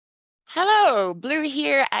Hello, Blue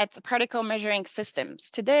here at Particle Measuring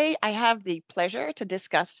Systems. Today, I have the pleasure to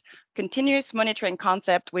discuss continuous monitoring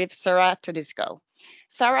concept with Sarah Todisco.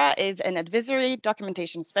 Sarah is an advisory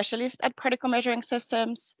documentation specialist at Particle Measuring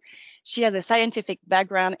Systems. She has a scientific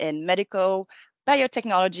background in medical,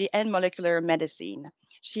 biotechnology, and molecular medicine.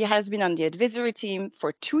 She has been on the advisory team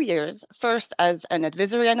for 2 years, first as an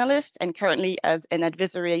advisory analyst and currently as an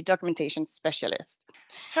advisory documentation specialist.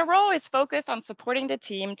 Her role is focused on supporting the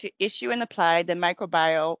team to issue and apply the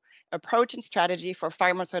microbiome approach and strategy for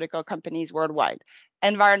pharmaceutical companies worldwide,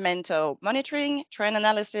 environmental monitoring, trend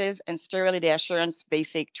analysis, and sterility assurance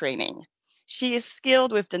basic training. She is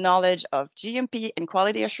skilled with the knowledge of GMP and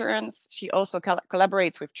quality assurance. She also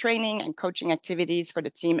collaborates with training and coaching activities for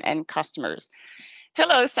the team and customers.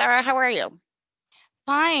 Hello, Sarah. How are you?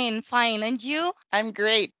 Fine, fine. And you? I'm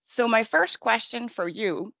great. So my first question for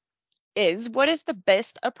you is, what is the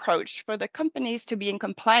best approach for the companies to be in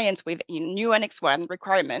compliance with new Annex 1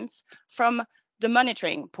 requirements from the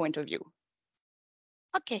monitoring point of view?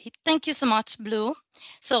 Okay, thank you so much, Blue.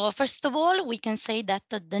 So first of all, we can say that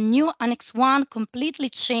the new Annex 1 completely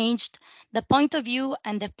changed the point of view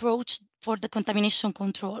and the approach for the contamination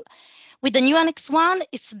control. With the new Annex 1,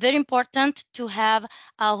 it's very important to have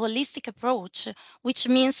a holistic approach, which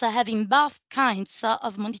means having both kinds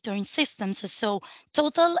of monitoring systems, so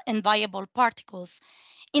total and viable particles.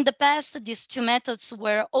 In the past, these two methods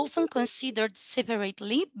were often considered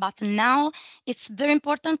separately, but now it's very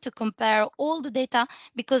important to compare all the data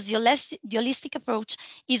because the holistic approach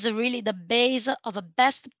is really the base of a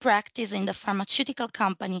best practice in the pharmaceutical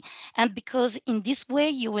company, and because in this way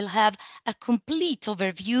you will have a complete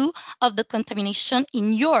overview of the contamination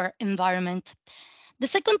in your environment. The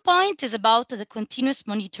second point is about the continuous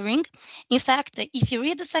monitoring. In fact, if you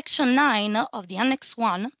read the section 9 of the Annex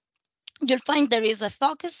 1, you'll find there is a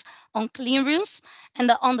focus on clean rooms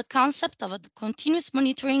and on the concept of the continuous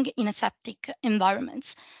monitoring in aseptic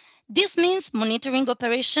environments. This means monitoring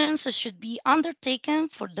operations should be undertaken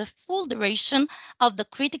for the full duration of the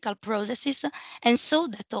critical processes, and so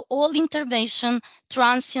that all intervention,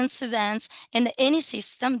 transient events, and any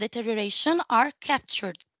system deterioration are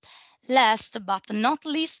captured. Last but not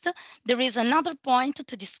least, there is another point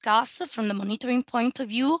to discuss from the monitoring point of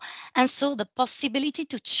view, and so the possibility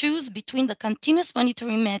to choose between the continuous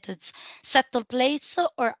monitoring methods, settle plates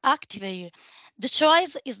or activate. The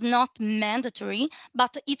choice is not mandatory,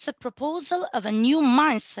 but it's a proposal of a new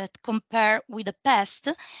mindset compared with the past,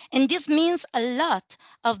 and this means a lot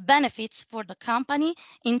of benefits for the company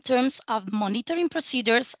in terms of monitoring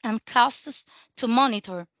procedures and costs to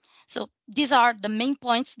monitor. So these are the main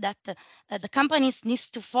points that the companies needs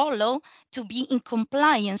to follow to be in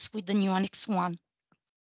compliance with the new Annex 1.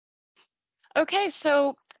 Okay,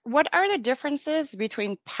 so what are the differences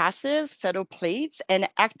between passive settle plates and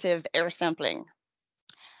active air sampling?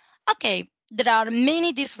 Okay, there are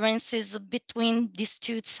many differences between these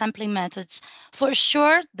two sampling methods. For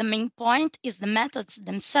sure, the main point is the methods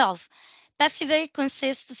themselves. Passive air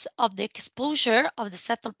consists of the exposure of the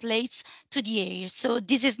settle plates to the air. So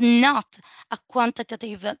this is not a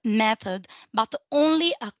quantitative method, but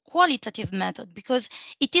only a qualitative method because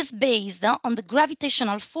it is based on the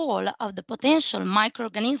gravitational fall of the potential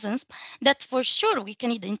microorganisms that for sure we can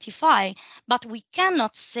identify, but we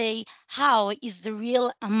cannot say how is the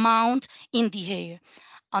real amount in the air.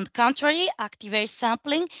 On the contrary, active air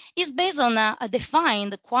sampling is based on a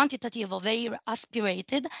defined quantity of air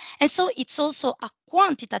aspirated, and so it's also a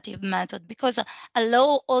quantitative method because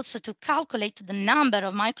allow also to calculate the number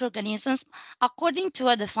of microorganisms according to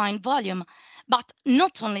a defined volume. But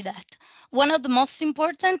not only that, one of the most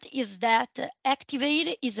important is that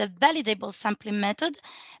activate is a validable sampling method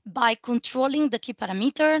by controlling the key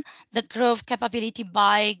parameter, the growth capability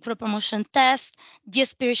by growth promotion test, the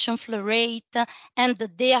aspiration flow rate, and the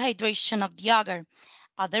dehydration of the agar.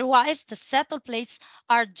 Otherwise, the settle plates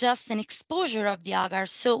are just an exposure of the agar.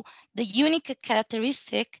 So the unique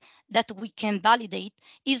characteristic that we can validate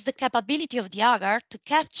is the capability of the agar to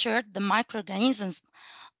capture the microorganisms.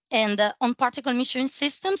 And on particle measuring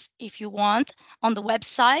systems, if you want, on the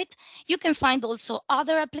website, you can find also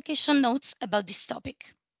other application notes about this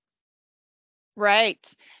topic.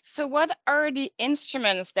 Right. So what are the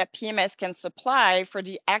instruments that PMS can supply for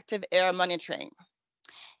the active air monitoring?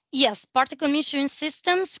 Yes, particle measuring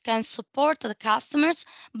systems can support the customers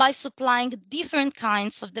by supplying different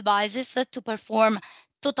kinds of devices to perform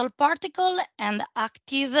total particle and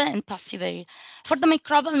active and passive air. For the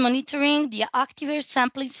microbial monitoring, the active air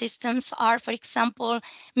sampling systems are, for example,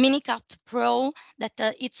 MiniCapt Pro, that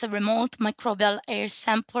it's a remote microbial air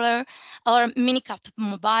sampler, or MiniCapt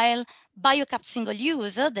Mobile, BioCap single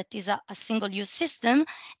use, that is a single-use system,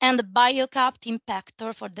 and the BioCap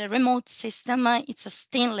impactor for the remote system, it's a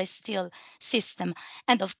stainless steel system.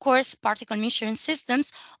 And of course, particle measuring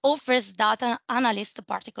systems offers data analyst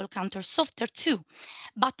particle counter software too.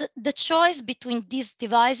 But the choice between these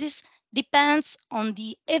devices depends on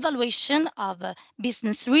the evaluation of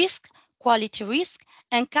business risk, quality risk,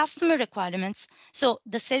 and customer requirements. So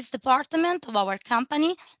the sales department of our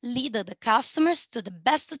company lead the customers to the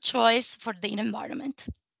best choice for their environment.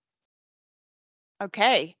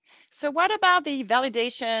 Okay, so what about the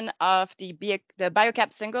validation of the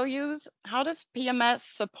BioCap single use? How does PMS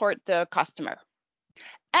support the customer?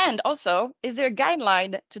 And also, is there a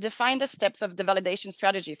guideline to define the steps of the validation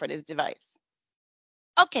strategy for this device?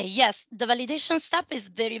 Okay, yes, the validation step is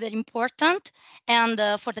very, very important. And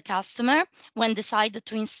for the customer, when decide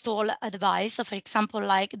to install a device, so for example,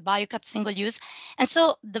 like BioCap single use. And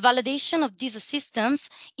so the validation of these systems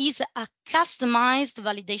is a customized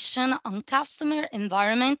validation on customer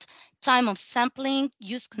environment, time of sampling,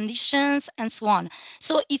 use conditions, and so on.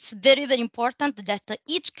 So it's very, very important that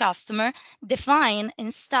each customer define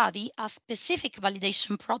and study a specific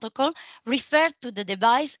validation protocol referred to the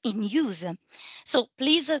device in use. So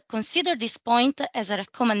please consider this point as a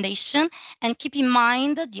recommendation and keep in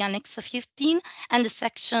mind the Annex 15 and the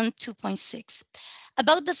Section 2.6.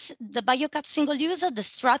 About the BioCap single use, the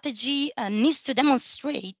strategy needs to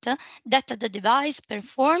demonstrate that the device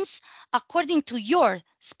performs according to your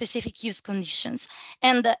specific use conditions.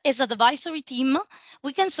 And as an advisory team,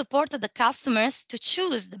 we can support the customers to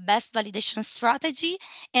choose the best validation strategy,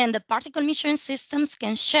 and the particle measuring systems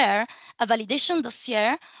can share a validation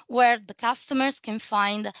dossier where the customers can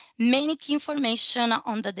find many key information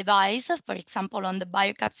on the device, for example, on the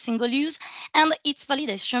BioCap single use and its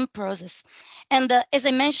validation process. And as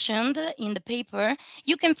I mentioned in the paper,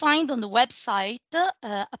 you can find on the website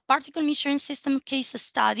a particle measuring system case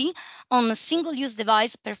study on a single-use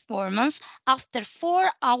device performance after 4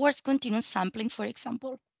 hours continuous sampling, for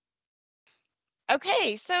example.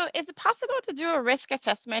 Okay, so is it possible to do a risk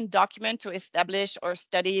assessment document to establish or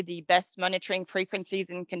study the best monitoring frequencies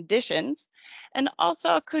and conditions? And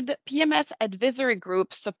also, could PMS advisory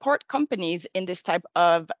groups support companies in this type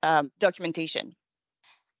of documentation?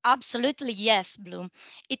 Absolutely, yes, Bloom.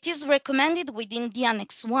 It is recommended within the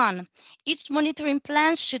Annex 1. Each monitoring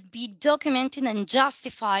plan should be documented and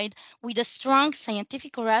justified with a strong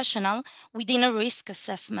scientific rationale within a risk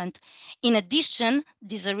assessment. In addition,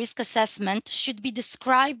 this risk assessment should be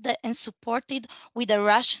described and supported with a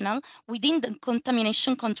rationale within the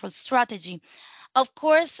contamination control strategy. Of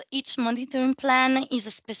course, each monitoring plan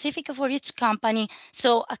is specific for each company,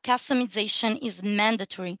 so a customization is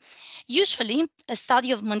mandatory. Usually, a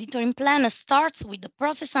study of monitoring plan starts with the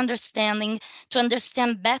process understanding to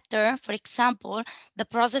understand better, for example, the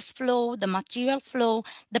process flow, the material flow,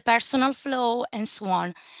 the personal flow, and so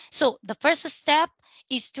on. So the first step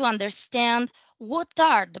is to understand what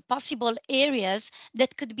are the possible areas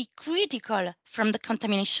that could be critical from the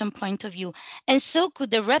contamination point of view, and so could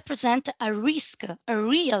they represent a risk, a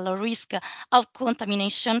real risk of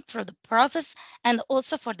contamination for the process and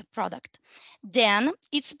also for the product. Then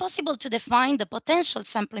it's possible to define the potential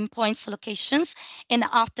sampling points locations, and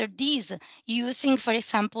after these, using, for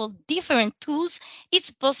example, different tools, it's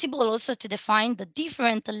possible also to define the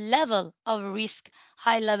different level of risk,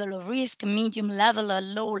 high level of risk, medium level, or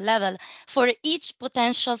low level for each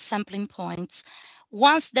potential sampling points.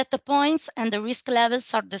 Once data points and the risk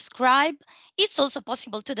levels are described, it's also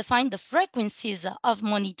possible to define the frequencies of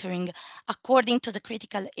monitoring according to the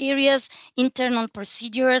critical areas, internal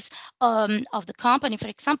procedures of the company, for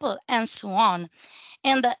example, and so on.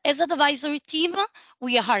 And as an advisory team,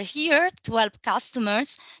 we are here to help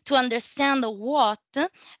customers to understand what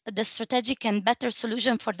the strategic and better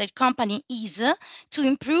solution for their company is to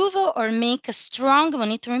improve or make a strong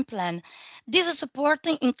monitoring plan. This support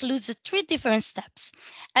includes 3 different steps.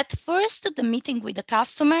 At first, the meeting with the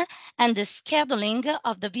customer and the scheduling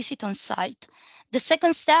of the visit on site. The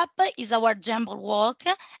second step is our jumble walk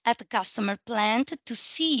at the customer plant to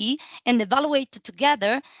see and evaluate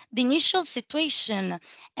together the initial situation.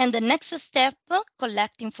 And the next step,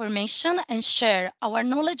 collect information and share our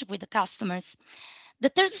knowledge with the customers. The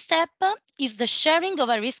third step is the sharing of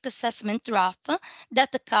a risk assessment draft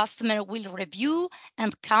that the customer will review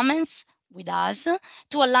and comments with us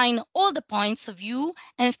to align all the points of view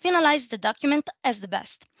and finalize the document as the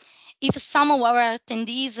best. If some of our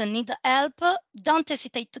attendees need help, don't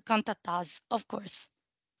hesitate to contact us, of course.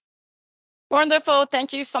 Wonderful.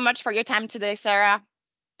 Thank you so much for your time today, Sarah.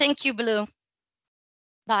 Thank you, Blue.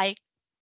 Bye.